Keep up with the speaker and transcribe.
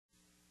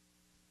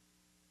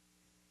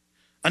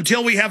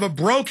until we have a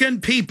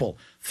broken people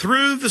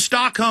through the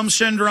Stockholm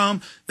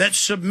Syndrome that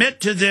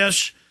submit to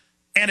this.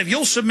 And if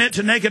you'll submit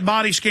to naked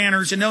body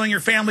scanners and knowing your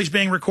family's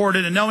being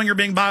recorded and knowing you're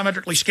being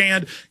biometrically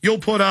scanned, you'll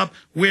put up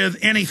with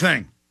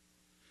anything.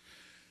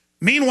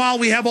 Meanwhile,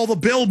 we have all the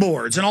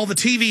billboards and all the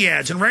TV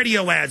ads and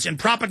radio ads and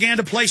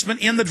propaganda placement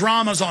in the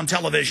dramas on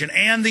television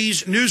and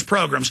these news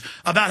programs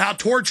about how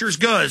torture's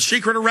good,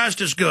 secret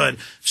arrest is good,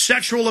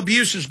 sexual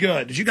abuse is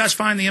good. Did you guys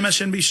find the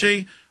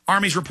MSNBC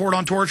Army's report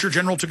on torture,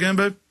 General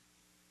Tagumbu?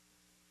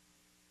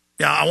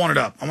 Yeah, I want it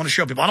up. I want to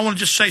show people. I don't want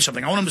to just say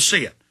something. I want them to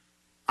see it.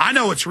 I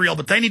know it's real,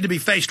 but they need to be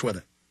faced with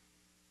it.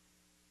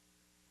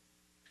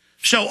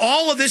 So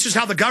all of this is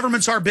how the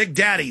government's our big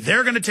daddy.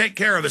 They're going to take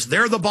care of us.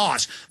 They're the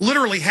boss.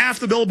 Literally half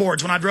the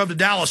billboards when I drove to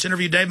Dallas,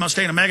 interviewed Dave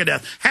Mustaine of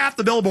Megadeth, half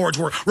the billboards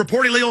were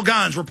report illegal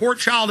guns, report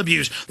child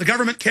abuse. The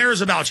government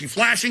cares about you.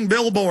 Flashing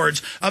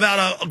billboards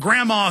about a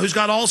grandma who's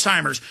got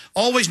Alzheimer's.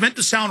 Always meant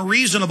to sound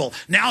reasonable.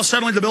 Now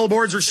suddenly the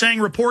billboards are saying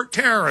report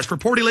terrorists,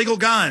 report illegal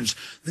guns.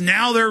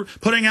 Now they're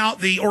putting out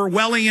the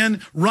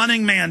Orwellian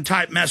Running Man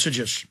type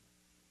messages.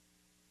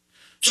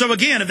 So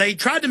again, if they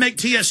tried to make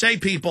TSA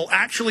people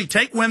actually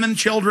take women,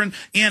 children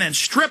in and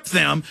strip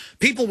them,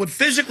 people would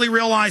physically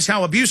realize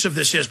how abusive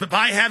this is. But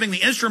by having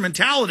the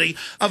instrumentality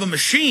of a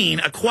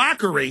machine, a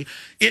quackery,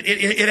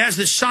 it has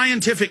this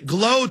scientific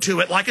glow to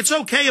it. Like it's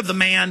okay if the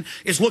man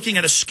is looking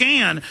at a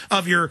scan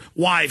of your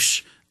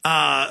wife's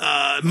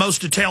most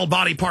detailed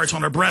body parts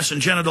on her breasts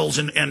and genitals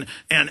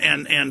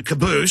and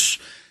caboose.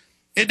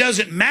 It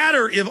doesn't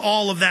matter if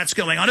all of that's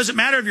going on. It doesn't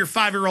matter if your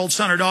 5-year-old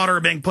son or daughter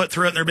are being put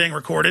through it and they're being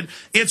recorded.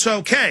 It's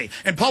okay.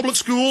 And public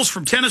schools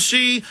from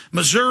Tennessee,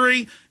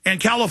 Missouri, and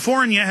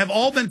California have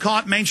all been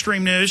caught,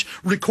 mainstream news,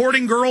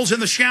 recording girls in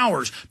the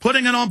showers,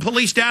 putting it on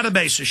police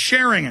databases,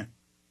 sharing it.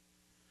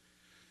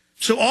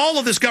 So all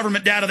of this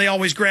government data they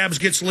always grabs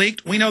gets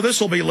leaked. We know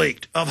this will be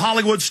leaked of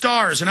Hollywood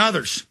stars and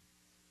others.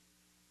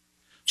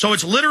 So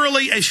it's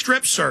literally a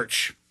strip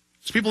search.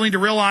 So people need to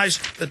realize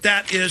that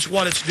that is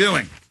what it's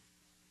doing.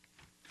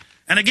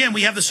 And again,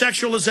 we have the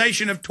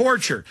sexualization of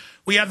torture.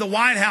 We have the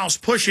White House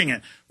pushing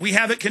it. We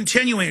have it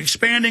continuing,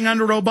 expanding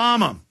under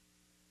Obama.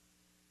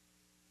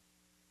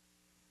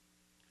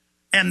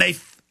 And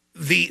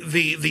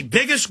the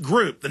biggest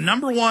group, the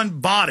number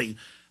one body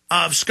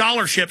of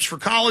scholarships for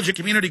college and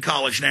community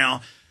college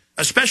now,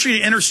 especially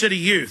to inner city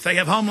youth, they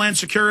have Homeland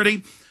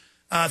Security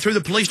through the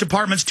police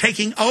departments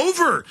taking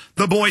over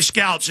the Boy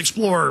Scouts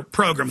Explorer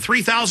program.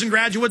 3,000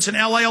 graduates in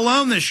L.A.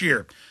 alone this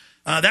year.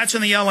 That's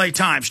in the L.A.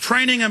 Times.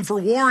 Training them for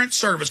warrant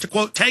service to,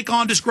 quote, take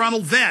on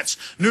disgruntled vets.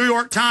 New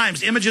York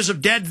Times, images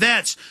of dead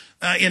vets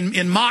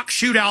in mock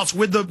shootouts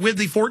with the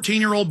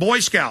 14-year-old Boy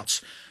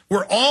Scouts.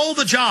 Where all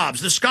the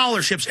jobs, the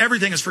scholarships,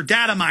 everything is for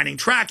data mining,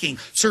 tracking,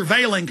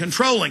 surveilling,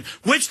 controlling,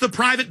 which the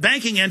private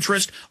banking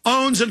interest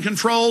owns and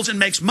controls and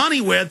makes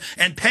money with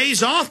and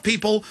pays off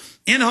people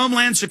in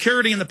Homeland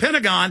Security and the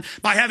Pentagon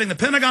by having the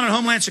Pentagon and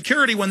Homeland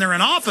Security, when they're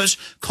in office,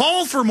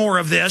 call for more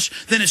of this.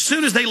 Then as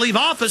soon as they leave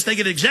office, they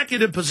get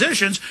executive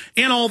positions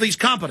in all these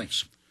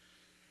companies.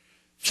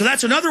 So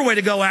that's another way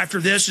to go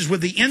after this, is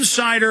with the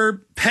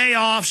insider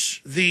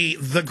payoffs,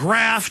 the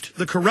graft,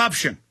 the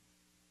corruption.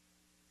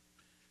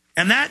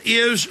 And that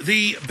is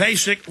the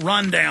basic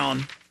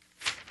rundown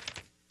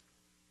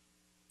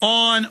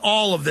on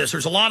all of this.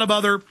 There's a lot of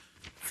other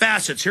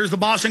facets. Here's the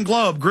Boston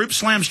Globe. Group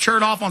slams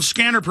Chert off on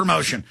scanner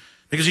promotion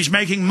because he's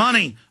making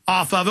money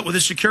off of it with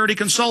his security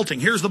consulting.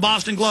 Here's the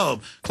Boston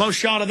Globe. Close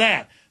shot of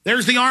that.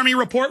 There's the Army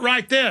report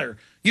right there.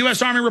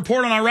 U.S. Army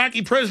report on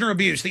Iraqi prisoner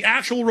abuse. The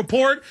actual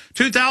report,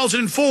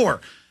 2004.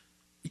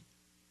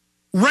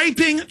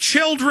 Raping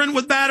children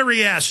with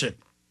battery acid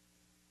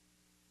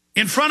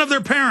in front of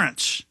their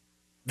parents.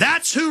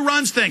 That's who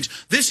runs things.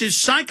 This is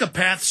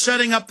psychopaths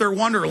setting up their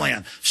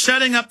wonderland,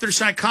 setting up their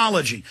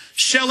psychology,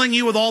 selling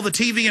you with all the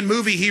TV and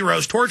movie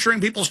heroes,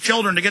 torturing people's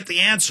children to get the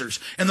answers.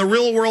 In the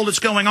real world, it's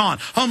going on.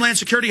 Homeland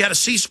Security had a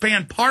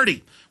C-SPAN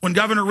party when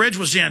Governor Ridge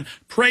was in,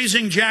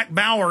 praising Jack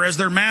Bauer as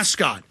their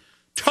mascot.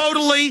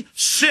 Totally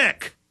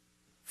sick.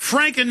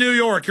 Frank in New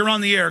York, you're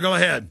on the air. Go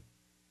ahead.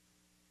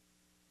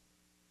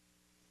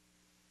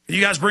 Can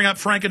you guys bring up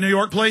Frank in New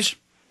York, please?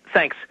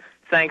 Thanks.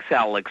 Thanks,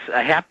 Alex.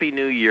 A Happy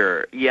New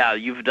Year. Yeah,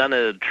 you've done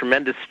a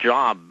tremendous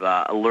job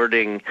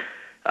alerting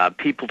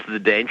people to the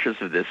dangers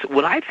of this.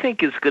 What I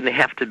think is going to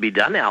have to be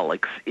done,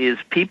 Alex, is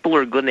people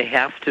are going to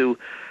have to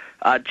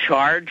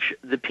charge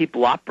the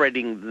people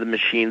operating the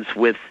machines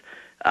with,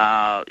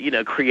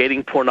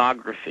 creating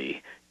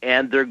pornography.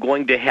 And they're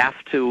going to have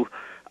to...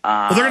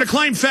 well, they're going to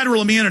claim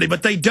federal immunity,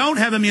 but they don't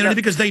have immunity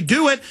because they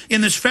do it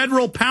in this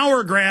federal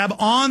power grab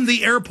on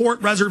the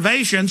airport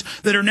reservations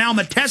that are now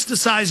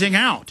metastasizing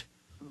out.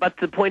 But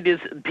the point is,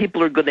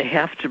 people are going to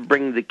have to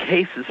bring the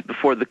cases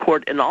before the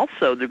court, and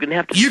also they're going to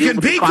have to... You can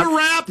beat the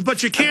rap,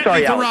 but you can't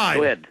beat the ride.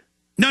 Go ahead.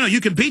 No, you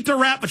can beat the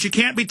rap, but you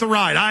can't beat the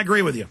ride. I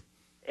agree with you.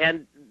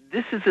 And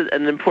this is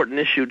an important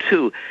issue,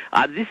 too.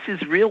 This is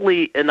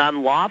really an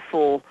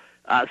unlawful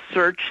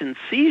search and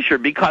seizure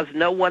because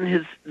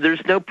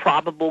there's no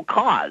probable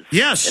cause.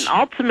 Yes. And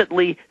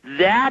ultimately,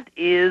 that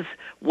is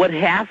what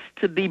has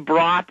to be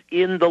brought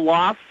in the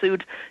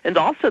lawsuit, and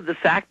also the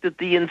fact that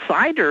the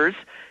insiders,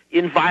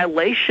 in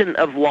violation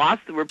of laws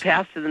that were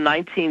passed in the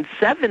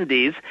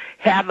 1970s,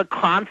 have a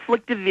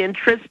conflict of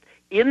interest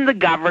in the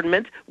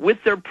government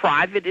with their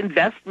private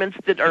investments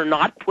that are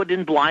not put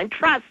in blind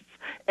trusts.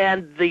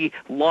 And the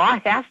law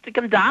has to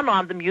come down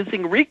on them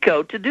using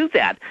RICO to do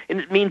that. And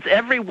it means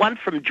everyone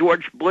from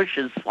George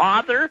Bush's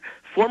father,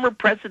 former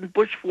President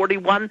Bush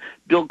 41,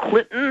 Bill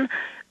Clinton,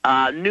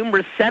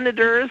 numerous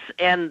senators,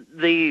 and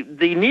the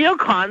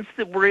neocons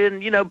that were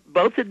in,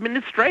 both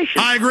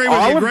administrations. I agree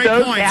with you. Great All of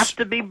those points. have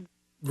to be...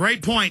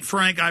 Great point,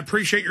 Frank. I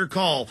appreciate your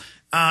call.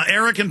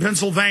 Eric in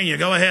Pennsylvania,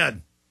 go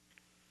ahead.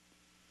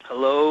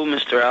 Hello,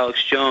 Mr.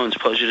 Alex Jones.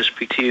 Pleasure to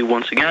speak to you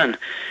once again.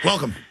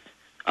 Welcome.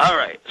 All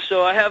right,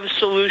 so I have a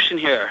solution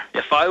here.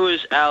 If I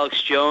was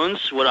Alex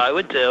Jones, what I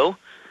would do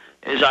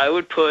is I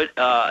would put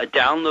a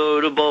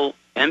downloadable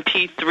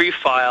MP3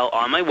 file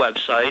on my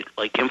website,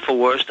 like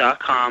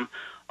Infowars.com,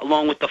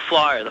 along with the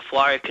flyer. The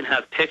flyer can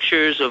have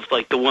pictures of,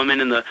 like, the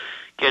woman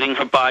getting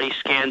her body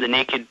scanned, the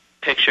naked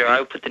picture.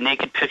 I would put the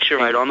naked picture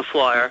right on the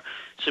flyer,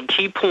 some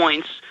key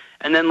points,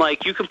 and then,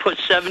 like, you can put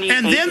 70...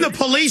 And then the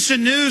police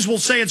and news will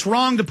say it's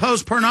wrong to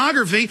post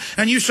pornography,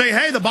 and you say,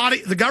 hey,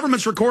 the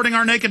government's recording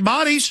our naked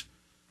bodies.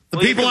 The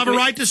people have a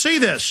right to see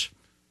this.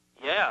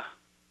 Yeah.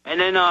 And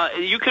then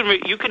you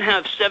can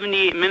have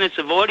 78 minutes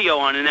of audio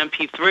on an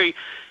MP3.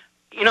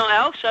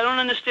 Alex, I don't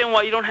understand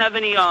why you don't have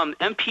any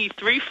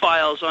MP3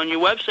 files on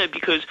your website,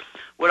 because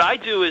what I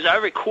do is I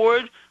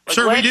record...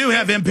 Sir, we do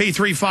have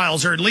MP3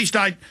 files, or at least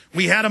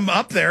we had them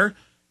up there.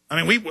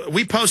 I mean,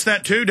 we post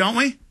that too, don't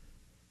we?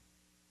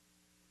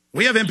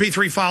 We have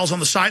MP3 files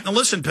on the site and the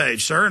listen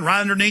page, sir, and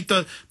right underneath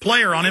the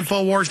player on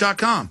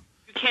Infowars.com.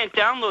 You can't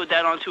download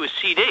that onto a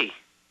CD.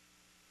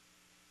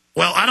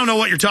 Well, I don't know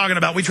what you're talking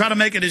about. We try to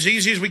make it as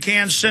easy as we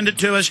can. Send it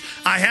to us.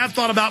 I have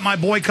thought about my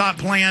boycott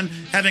plan,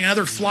 having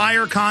another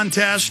flyer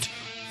contest.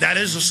 That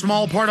is a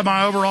small part of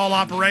my overall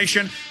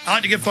operation. I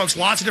like to give folks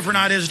lots of different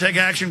ideas to take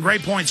action.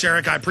 Great points,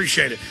 Eric. I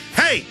appreciate it.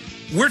 Hey,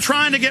 we're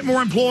trying to get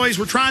more employees.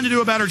 We're trying to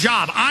do a better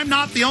job. I'm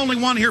not the only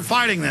one here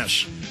fighting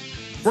this.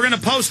 We're going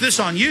to post this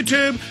on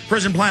YouTube,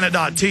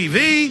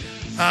 prisonplanet.tv,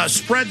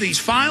 spread these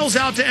files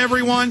out to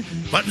everyone,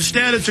 but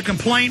instead it's a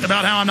complaint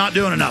about how I'm not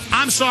doing enough.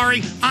 I'm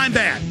sorry. I'm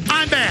bad.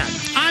 I'm bad.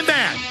 I'm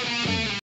bad.